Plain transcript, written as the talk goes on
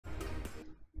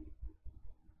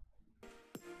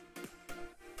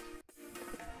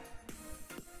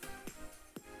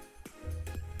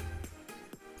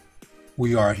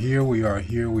We are here, we are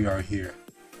here, we are here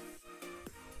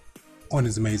on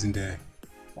this amazing day.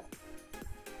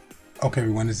 Okay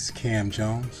everyone, this is Cam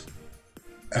Jones,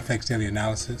 FX Daily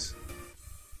Analysis,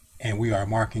 and we are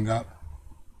marking up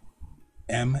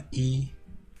Megl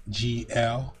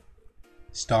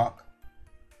stock.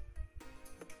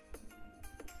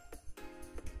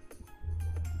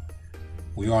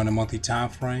 We are on the monthly time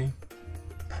frame.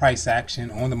 Price action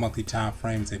on the monthly time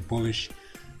frame is a bullish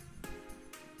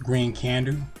green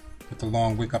candle with a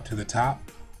long wick up to the top.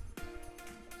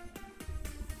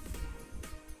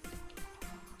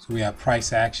 So we have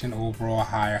price action, overall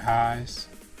higher highs.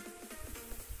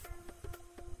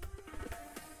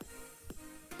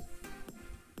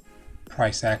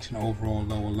 Price action, overall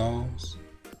lower lows.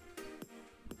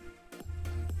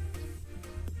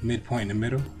 Midpoint in the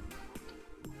middle.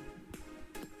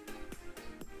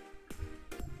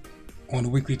 On the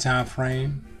weekly time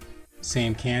frame,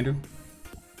 same candle.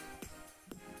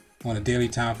 On the daily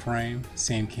time frame,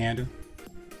 same candle.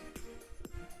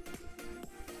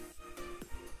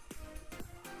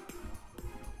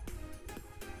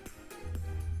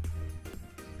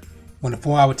 On the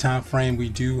 4-hour time frame, we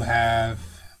do have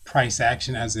price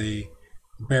action as a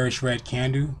bearish red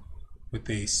candle with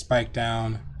a spike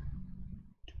down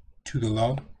to the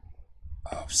low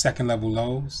of second level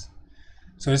lows.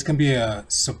 So this can be a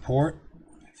support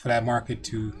for that market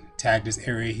to tag this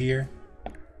area here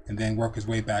and then work its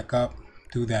way back up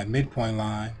through that midpoint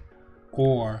line,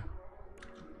 or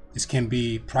this can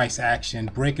be price action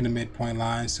breaking the midpoint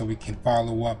line so we can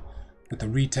follow up with a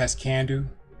retest candle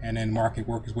and then market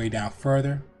work its way down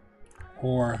further,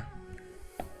 or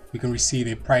we can receive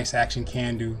a price action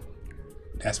candle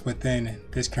that's within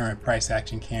this current price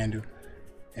action candle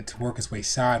and to work its way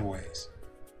sideways.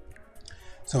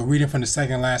 So reading from the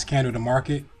second last candle of the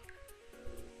market,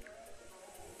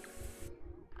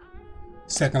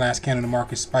 second last candle of the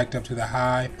market spiked up to the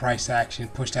high, price action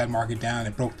pushed that market down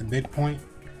and broke the midpoint.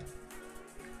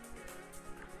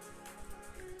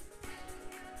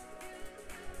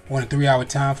 On a 3-hour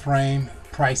time frame,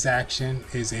 price action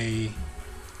is a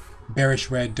bearish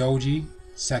red doji.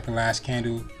 Second last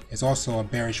candle is also a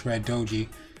bearish red doji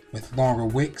with longer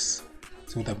wicks.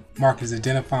 So what the market is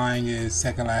identifying is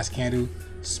second last candle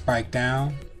spiked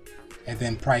down, and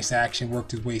then price action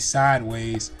worked its way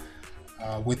sideways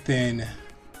within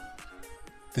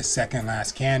the second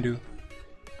last candle,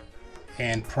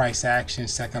 and price action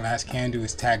second last candle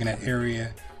is tagging that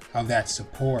area of that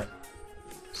support.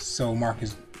 So market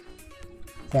is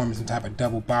forming some type of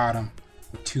double bottom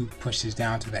with two pushes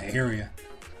down to that area.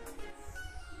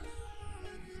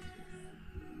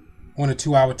 On a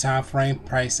 2-hour time frame,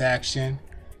 price action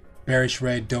bearish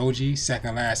red doji,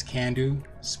 second last candle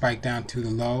spiked down to the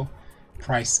low,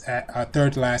 price at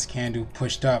third last candle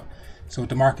pushed up. So what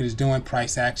the market is doing,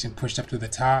 price action pushed up to the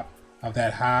top of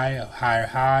that high of higher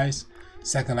highs.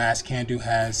 Second last candle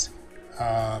has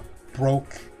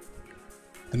broke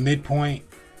the midpoint,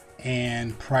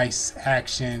 and price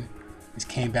action just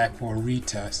came back for a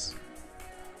retest.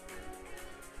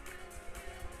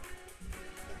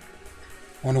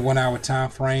 On the 1-hour time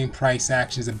frame, price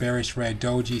action is a bearish red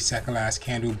doji, second last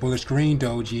candle bullish green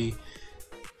doji.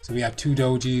 So we have two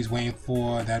dojis waiting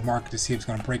for that market to see if it's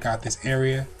going to break out this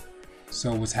area.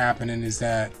 So what's happening is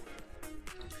that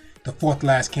the fourth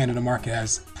last candle of the market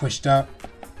has pushed up.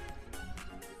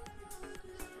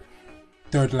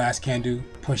 Third last candle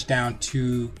pushed down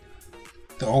to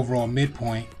the overall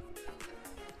midpoint,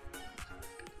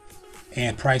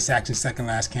 and price action second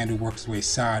last candle works its way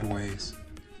sideways.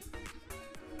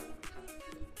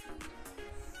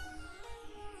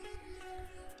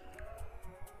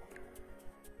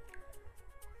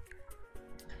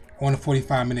 On a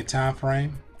 45-minute time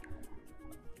frame,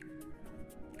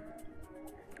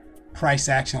 price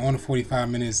action on the 45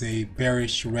 minutes is a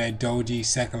bearish red doji,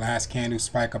 second last candle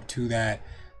spike up to that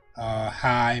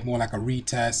high, more like a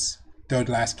retest. Third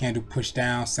last candle pushed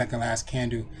down, second last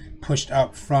candle pushed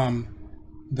up from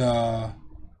the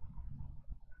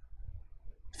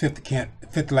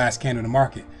fifth last candle of the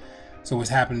market. So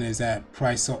what's happening is that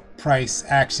price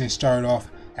action started off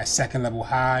at second level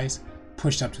highs,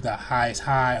 pushed up to the highest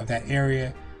high of that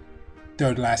area.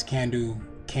 Third last candle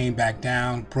came back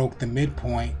down, broke the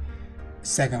midpoint.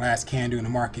 Second last candle in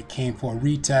the market came for a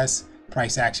retest.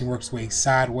 Price action works its way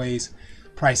sideways.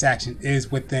 Price action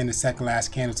is within the second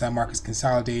last candle, so that market's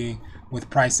consolidating with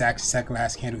price action second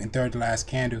last candle and third last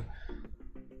candle.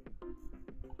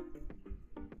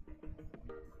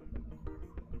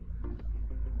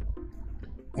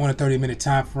 On a 30-minute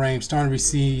time frame, starting to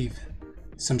receive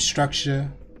some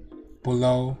structure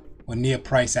below or near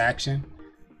price action.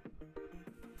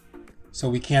 So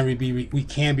we can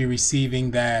be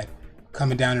receiving that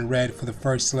coming down in red for the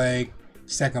first leg,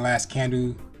 second last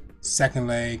candle, second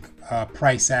leg.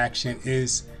 Price action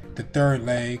is the third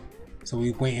leg. So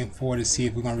we're waiting for to see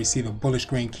if we're going to receive a bullish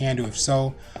green candle. If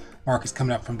so, market's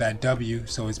coming up from that W,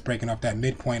 so it's breaking off that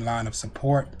midpoint line of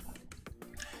support.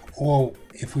 Or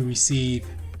if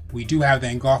we do have the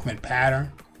engulfment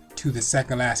pattern to the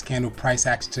second last candle, price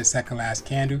action to the second last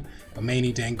candle, but may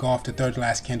need to engulf the third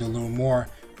last candle a little more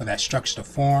for that structure to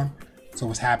form. So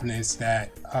what's happening is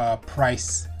that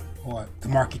the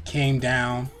market came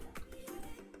down,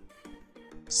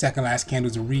 second last candle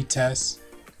is a retest,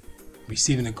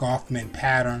 receiving engulfment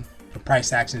pattern for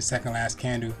price action to second last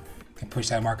candle can push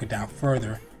that market down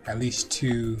further, at least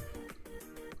to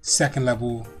second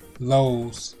level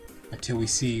lows, until we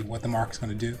see what the market's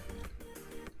going to do.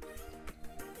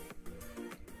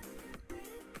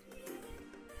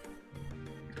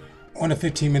 On the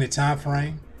 15-minute time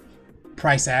frame,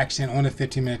 price action on the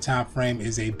 15-minute time frame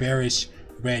is a bearish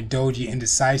red doji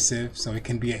indecisive, so it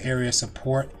can be an area of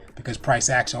support because price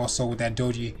action also with that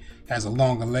doji has a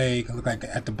longer leg. It look like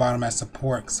at the bottom as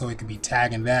support, so it could be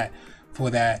tagging that for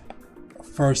that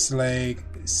first leg,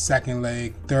 second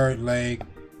leg, third leg.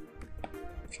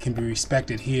 It can be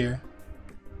respected here,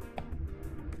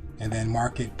 and then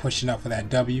market pushing up for that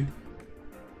W.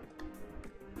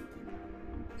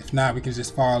 If not, we can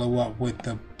just follow up with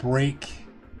the break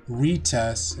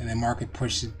retest, and then market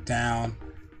push it down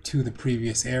to the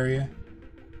previous area.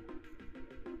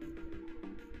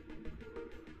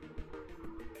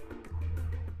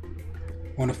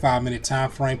 On the 5-minute time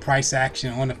frame, price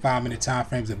action on the 5-minute time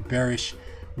frame is a bearish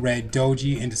red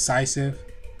doji indecisive.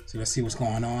 So let's see what's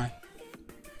going on.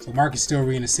 So market's still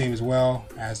reading the same as well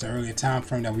as the earlier time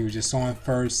frame that we were just on,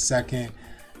 first, second,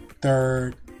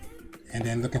 third, and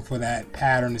then looking for that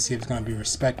pattern to see if it's going to be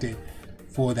respected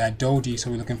for that doji.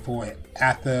 So we're looking for it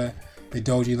after the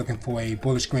doji, looking for a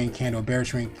bullish green candle, a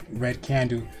bearish red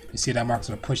candle to see that market's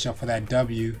going to push up for that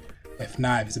W. If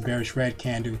not, if it's a bearish red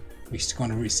candle, we're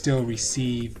going to still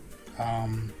receive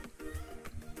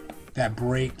that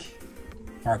break.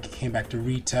 Market came back to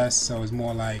retest, so it's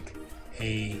more like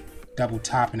a double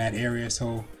top in that area.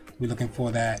 So we're looking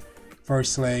for that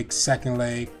first leg, second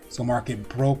leg. So market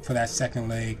broke for that second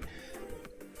leg.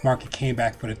 Market came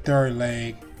back for the third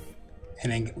leg,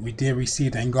 and then we did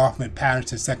receive the engulfment pattern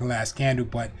to the second last candle,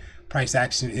 but price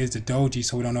action is the doji,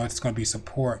 so we don't know if it's going to be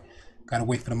support. Got to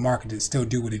wait for the market to still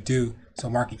do what it do. So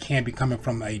market can be coming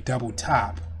from a double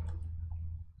top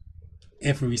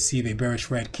if we receive a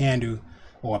bearish red candle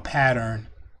or a pattern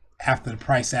after the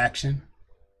price action.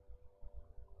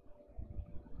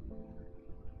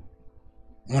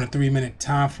 On a 3-minute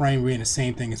time frame, we're in the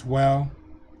same thing as well,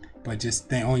 but just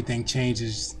the only thing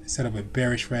changes, instead of a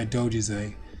bearish red doji is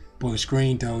a bullish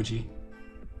green doji.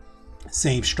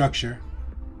 Same structure.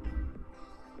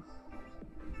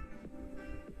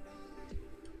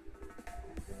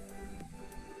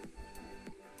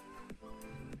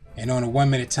 And on a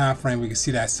 1-minute time frame, we can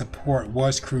see that support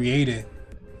was created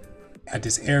at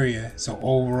this area. So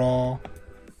overall,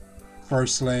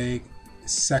 first leg,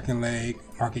 second leg,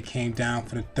 market came down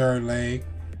for the third leg.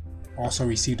 Also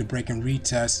received a break and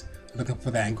retest, looking for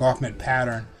that engulfment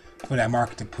pattern for that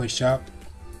market to push up.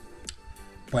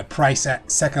 But price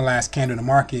at second last candle in the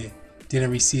market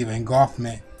didn't receive an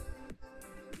engulfment.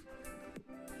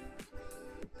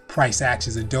 Price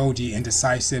actions a doji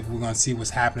indecisive. We're going to see what's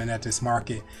happening at this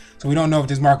market. So we don't know if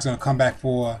this market's going to come back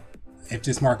if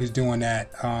this market's doing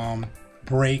that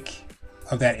break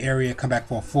of that area, come back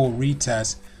for a full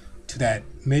retest to that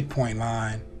midpoint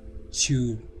line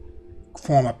to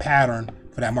form a pattern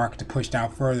for that market to push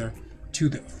down further to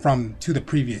the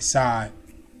previous side.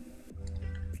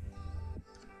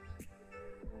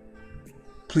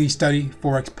 Please study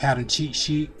Forex pattern cheat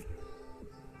sheet,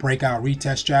 breakout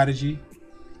retest strategy.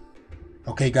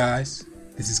 Okay guys,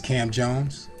 this is Cam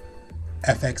Jones,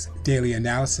 FX Daily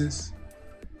Analysis.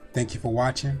 Thank you for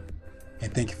watching,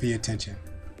 and thank you for your attention.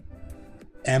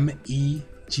 Megl